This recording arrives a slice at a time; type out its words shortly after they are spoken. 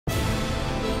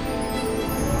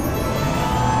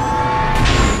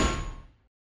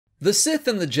The Sith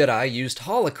and the Jedi used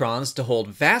holocrons to hold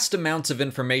vast amounts of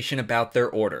information about their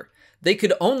order. They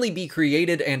could only be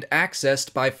created and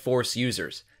accessed by Force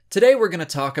users. Today we're going to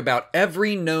talk about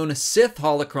every known Sith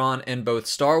holocron in both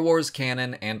Star Wars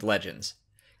canon and Legends.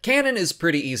 Canon is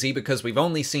pretty easy because we've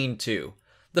only seen two.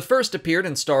 The first appeared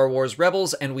in Star Wars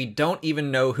Rebels and we don't even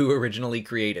know who originally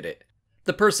created it.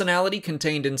 The personality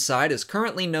contained inside is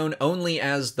currently known only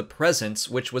as the Presence,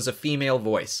 which was a female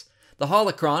voice. The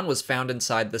holocron was found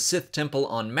inside the Sith Temple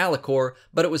on Malachor,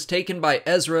 but it was taken by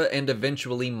Ezra and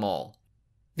eventually Maul.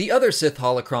 The other Sith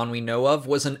holocron we know of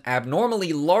was an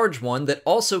abnormally large one that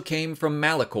also came from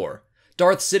Malachor.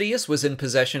 Darth Sidious was in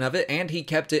possession of it and he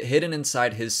kept it hidden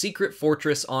inside his secret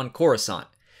fortress on Coruscant.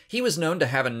 He was known to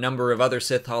have a number of other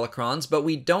Sith holocrons, but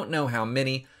we don't know how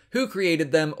many, who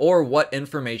created them, or what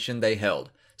information they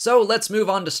held. So let's move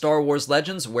on to Star Wars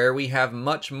Legends, where we have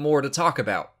much more to talk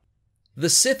about. The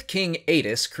Sith King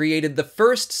Adis created the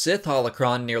first Sith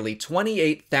holocron nearly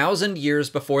 28,000 years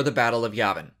before the Battle of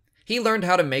Yavin. He learned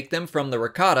how to make them from the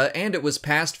Rakata, and it was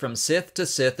passed from Sith to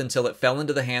Sith until it fell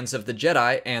into the hands of the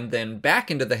Jedi, and then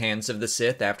back into the hands of the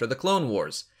Sith after the Clone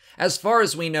Wars. As far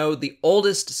as we know, the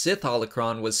oldest Sith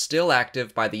holocron was still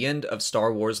active by the end of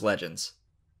Star Wars Legends.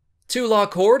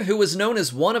 Tulak Hord, who was known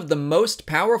as one of the most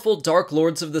powerful Dark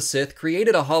Lords of the Sith,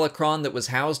 created a holocron that was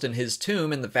housed in his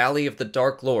tomb in the Valley of the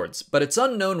Dark Lords, but it's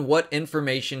unknown what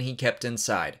information he kept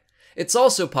inside. It's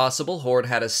also possible Hord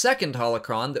had a second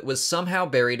holocron that was somehow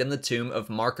buried in the tomb of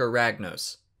Marka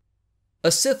Ragnos. A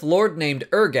Sith Lord named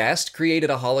Urgast created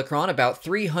a holocron about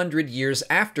 300 years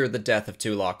after the death of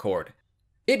Tulak Hord.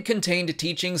 It contained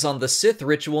teachings on the Sith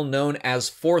ritual known as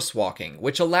Force Walking,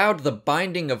 which allowed the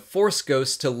binding of Force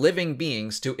ghosts to living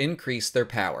beings to increase their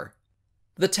power.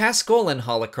 The Taskolin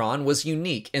holocron was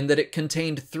unique in that it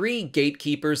contained 3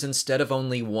 gatekeepers instead of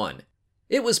only 1.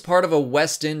 It was part of a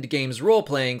West End Games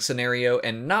role-playing scenario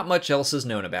and not much else is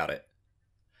known about it.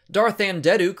 Darth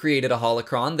Andedu created a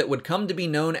holocron that would come to be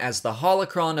known as the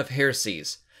Holocron of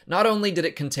Herses. Not only did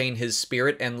it contain his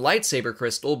spirit and lightsaber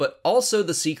crystal, but also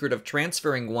the secret of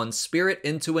transferring one's spirit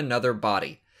into another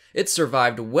body. It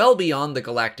survived well beyond the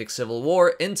Galactic Civil War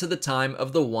into the time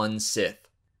of the One Sith.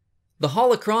 The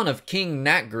holocron of King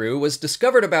Natgru was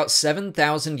discovered about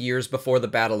 7,000 years before the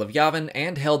Battle of Yavin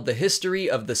and held the history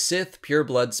of the Sith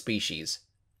pureblood species.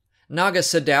 Naga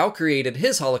Sadow created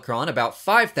his holocron about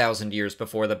 5,000 years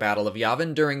before the Battle of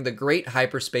Yavin during the Great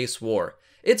Hyperspace War.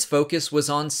 Its focus was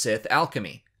on Sith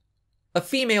alchemy. A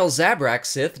female Zabrak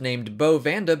Sith named Bo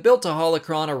Vanda built a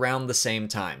holocron around the same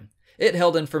time. It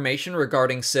held information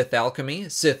regarding Sith alchemy,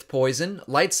 Sith poison,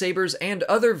 lightsabers, and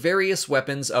other various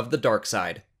weapons of the dark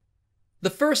side. The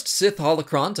first Sith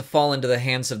holocron to fall into the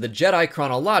hands of the Jedi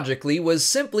chronologically was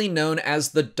simply known as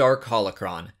the Dark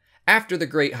Holocron. After the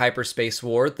Great Hyperspace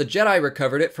War, the Jedi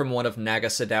recovered it from one of Naga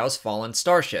Sadow's fallen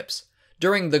starships.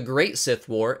 During the Great Sith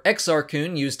War, Exar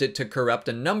Kun used it to corrupt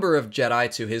a number of Jedi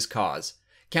to his cause.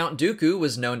 Count Dooku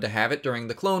was known to have it during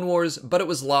the Clone Wars, but it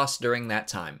was lost during that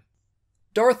time.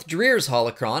 Darth Dreer's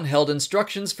holocron held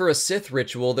instructions for a Sith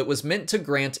ritual that was meant to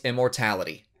grant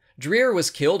immortality. Dreer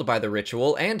was killed by the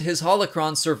ritual, and his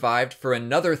holocron survived for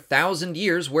another 1,000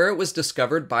 years where it was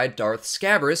discovered by Darth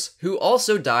Scabrous, who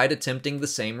also died attempting the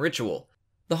same ritual.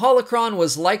 The holocron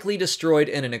was likely destroyed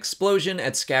in an explosion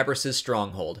at Scabrous'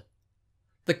 stronghold.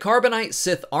 The Carbonite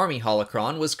Sith Army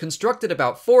holocron was constructed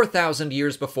about 4,000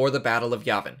 years before the Battle of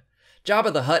Yavin.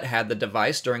 Jabba the Hutt had the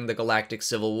device during the Galactic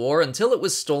Civil War until it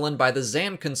was stolen by the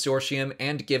Zam Consortium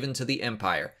and given to the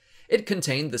Empire. It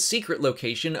contained the secret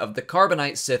location of the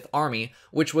Carbonite Sith Army,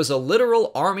 which was a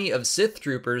literal army of Sith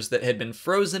troopers that had been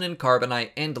frozen in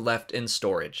carbonite and left in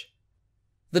storage.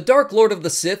 The Dark Lord of the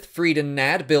Sith, Freedon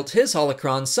Nad, built his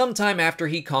holocron sometime after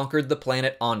he conquered the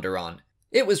planet Onderon.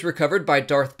 It was recovered by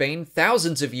Darth Bane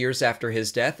thousands of years after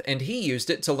his death, and he used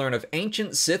it to learn of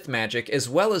ancient Sith magic as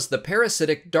well as the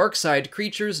parasitic dark side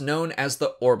creatures known as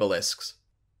the Orbalisks.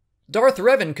 Darth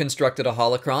Revan constructed a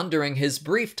holocron during his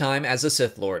brief time as a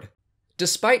Sith Lord.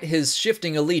 Despite his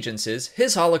shifting allegiances,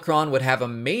 his holocron would have a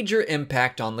major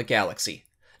impact on the galaxy.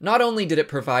 Not only did it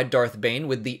provide Darth Bane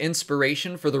with the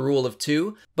inspiration for the Rule of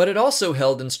Two, but it also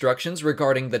held instructions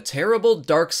regarding the terrible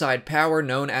dark side power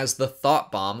known as the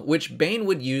Thought Bomb, which Bane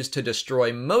would use to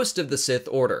destroy most of the Sith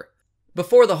Order.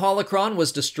 Before the holocron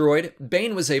was destroyed,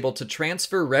 Bane was able to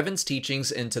transfer Revan's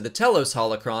teachings into the Telos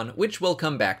holocron, which we'll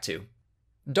come back to.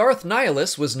 Darth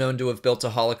Nihilus was known to have built a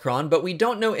holocron, but we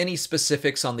don't know any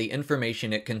specifics on the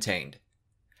information it contained.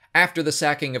 After the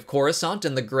sacking of Coruscant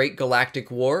in the Great Galactic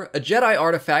War, a Jedi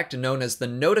artifact known as the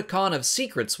Noticon of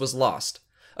Secrets was lost.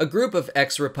 A group of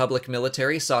ex-Republic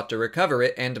military sought to recover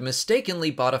it and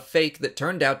mistakenly bought a fake that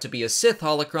turned out to be a Sith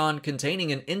holocron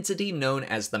containing an entity known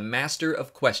as the Master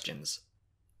of Questions.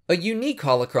 A unique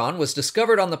holocron was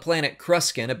discovered on the planet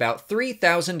Kruskin about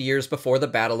 3,000 years before the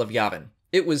Battle of Yavin.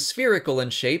 It was spherical in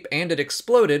shape, and it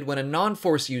exploded when a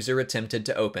non-Force user attempted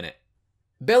to open it.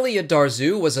 Belia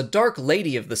Darzu was a Dark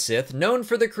Lady of the Sith known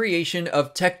for the creation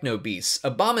of techno-beasts,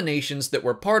 abominations that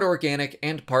were part organic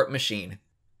and part machine.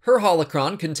 Her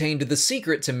holocron contained the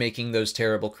secret to making those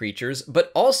terrible creatures,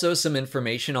 but also some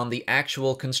information on the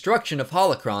actual construction of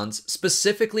holocrons,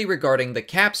 specifically regarding the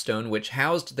capstone which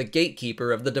housed the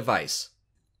gatekeeper of the device.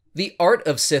 The art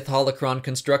of Sith holocron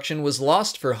construction was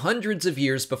lost for hundreds of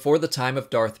years before the time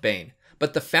of Darth Bane,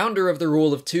 but the founder of the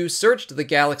Rule of Two searched the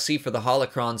galaxy for the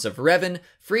holocrons of Revan,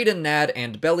 Freedon Nad,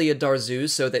 and Belia Darzu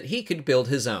so that he could build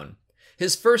his own.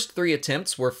 His first 3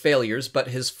 attempts were failures, but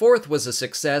his 4th was a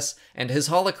success, and his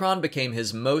holocron became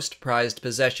his most prized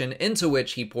possession, into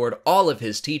which he poured all of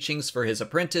his teachings for his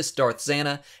apprentice Darth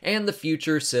Zana and the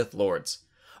future Sith Lords.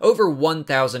 Over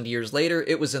 1,000 years later,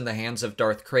 it was in the hands of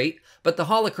Darth Krayt, but the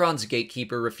holocron's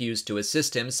gatekeeper refused to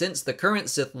assist him since the current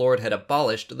Sith Lord had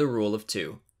abolished the Rule of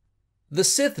Two. The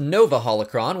Sith Nova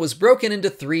holocron was broken into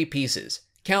 3 pieces.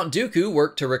 Count Dooku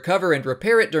worked to recover and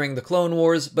repair it during the Clone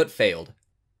Wars, but failed.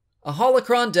 A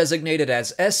holocron designated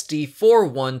as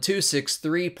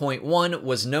SD41263.1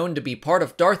 was known to be part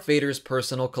of Darth Vader's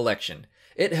personal collection.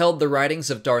 It held the writings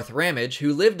of Darth Ramage,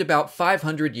 who lived about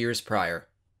 500 years prior.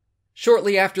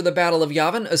 Shortly after the Battle of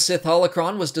Yavin, a Sith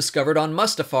holocron was discovered on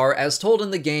Mustafar as told in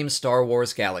the game Star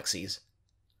Wars Galaxies.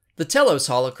 The Telos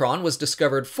holocron was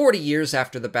discovered 40 years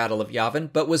after the Battle of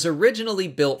Yavin, but was originally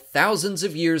built thousands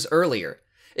of years earlier.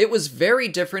 It was very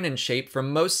different in shape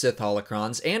from most Sith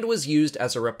holocrons and was used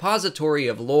as a repository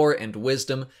of lore and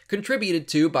wisdom contributed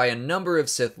to by a number of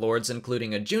Sith Lords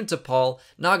including Ajunta Pall,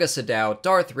 Naga Sadow,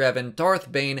 Darth Revan,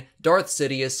 Darth Bane, Darth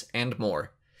Sidious, and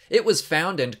more. It was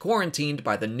found and quarantined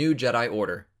by the New Jedi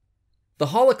Order. The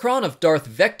holocron of Darth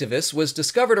Vectivus was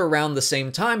discovered around the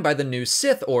same time by the New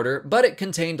Sith Order, but it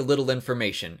contained little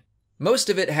information. Most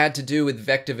of it had to do with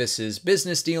Vectivus's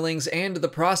business dealings and the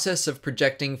process of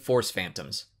projecting Force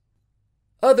Phantoms.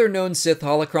 Other known Sith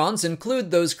holocrons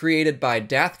include those created by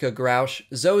Dathka Grouch,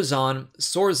 Zozan,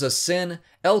 Sorza Sin,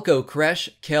 Elko Kresh,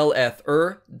 Kel Eth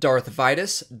Darth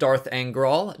Vitus, Darth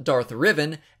Angral, Darth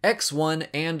Riven, X1,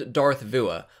 and Darth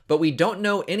Vua, but we don't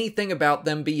know anything about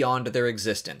them beyond their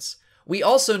existence. We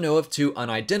also know of 2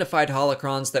 unidentified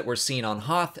holocrons that were seen on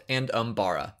Hoth and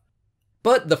Umbara.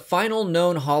 But the final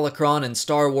known holocron in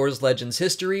Star Wars Legends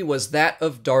history was that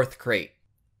of Darth Krayt.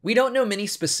 We don't know many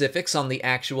specifics on the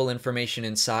actual information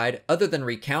inside, other than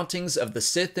recountings of the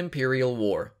Sith Imperial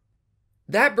War.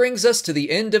 That brings us to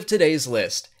the end of today's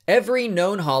list. Every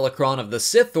known holocron of the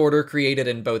Sith Order created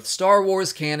in both Star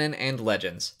Wars canon and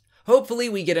Legends. Hopefully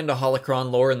we get into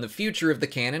holocron lore in the future of the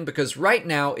canon, because right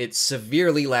now it's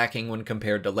severely lacking when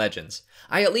compared to Legends.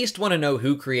 I at least want to know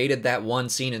who created that one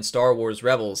scene in Star Wars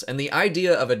Rebels, and the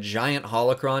idea of a giant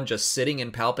holocron just sitting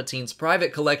in Palpatine's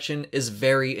private collection is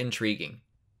very intriguing.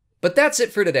 But that's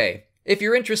it for today. If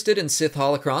you're interested in Sith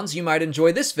holocrons, you might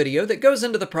enjoy this video that goes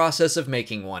into the process of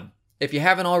making one. If you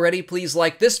haven't already, please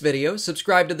like this video,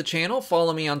 subscribe to the channel,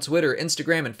 follow me on Twitter,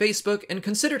 Instagram, and Facebook, and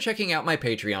consider checking out my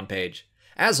Patreon page.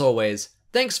 As always,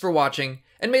 thanks for watching,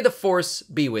 and may the Force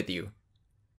be with you.